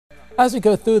As we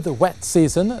go through the wet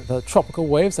season, the tropical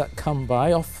waves that come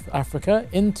by off Africa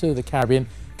into the Caribbean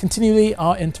continually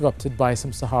are interrupted by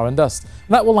some Saharan dust. And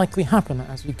that will likely happen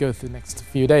as we go through the next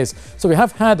few days. So we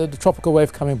have had a tropical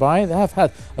wave coming by. They have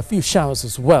had a few showers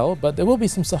as well, but there will be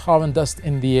some Saharan dust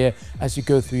in the air as you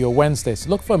go through your Wednesday.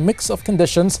 So look for a mix of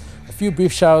conditions, a few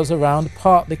brief showers around,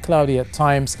 partly cloudy at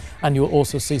times, and you'll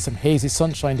also see some hazy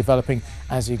sunshine developing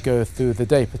as you go through the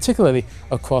day, particularly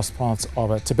across parts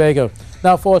of Tobago.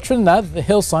 Now for Trinidad, the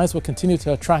hillsides will continue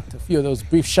to attract a few of those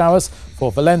brief showers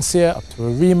for Valencia, up to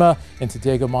Arima, into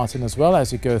Diego Martin as well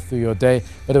as you go through your day.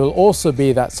 But it will also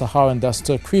be that Saharan dust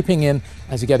creeping in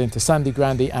as you get into Sandy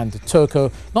Grande and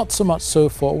Toco. Not so much so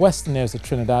for western areas of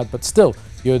Trinidad, but still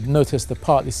you'll notice the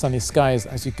partly sunny skies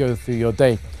as you go through your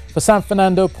day. For San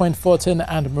Fernando, Point Fortin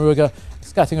and Moruga,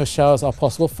 scattering of showers are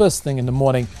possible first thing in the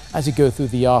morning. As you go through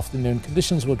the afternoon,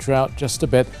 conditions will dry out just a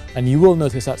bit, and you will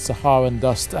notice that Saharan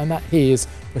dust and that haze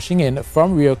pushing in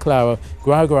from Rio Claro,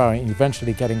 Guaraguara, and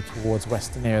eventually getting towards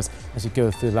western areas as you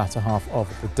go through the latter half of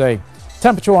the day.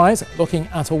 Temperature-wise, looking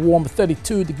at a warm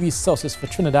 32 degrees Celsius for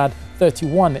Trinidad,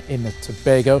 31 in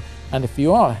Tobago. And if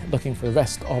you are looking for the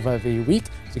rest of the week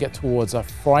to get towards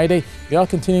Friday, we are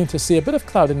continuing to see a bit of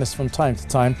cloudiness from time to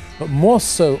time, but more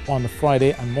so on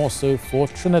Friday and more so for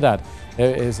Trinidad.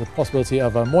 There is a possibility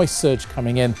of a moist surge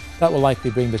coming in that will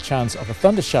likely bring the chance of a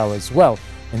thunder shower as well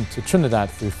into Trinidad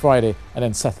through Friday and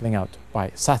then settling out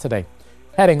by Saturday.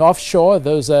 Heading offshore,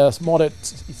 those moderate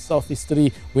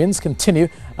southeasterly winds continue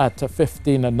at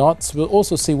 15 knots. We'll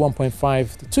also see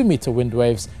 1.5 to 2 meter wind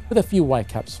waves with a few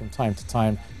whitecaps from time to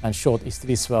time and short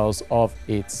easterly swells of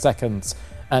 8 seconds.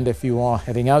 And if you are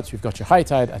heading out, you've got your high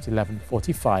tide at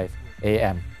 11:45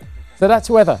 a.m. So that's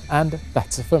weather, and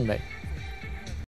that's it from me.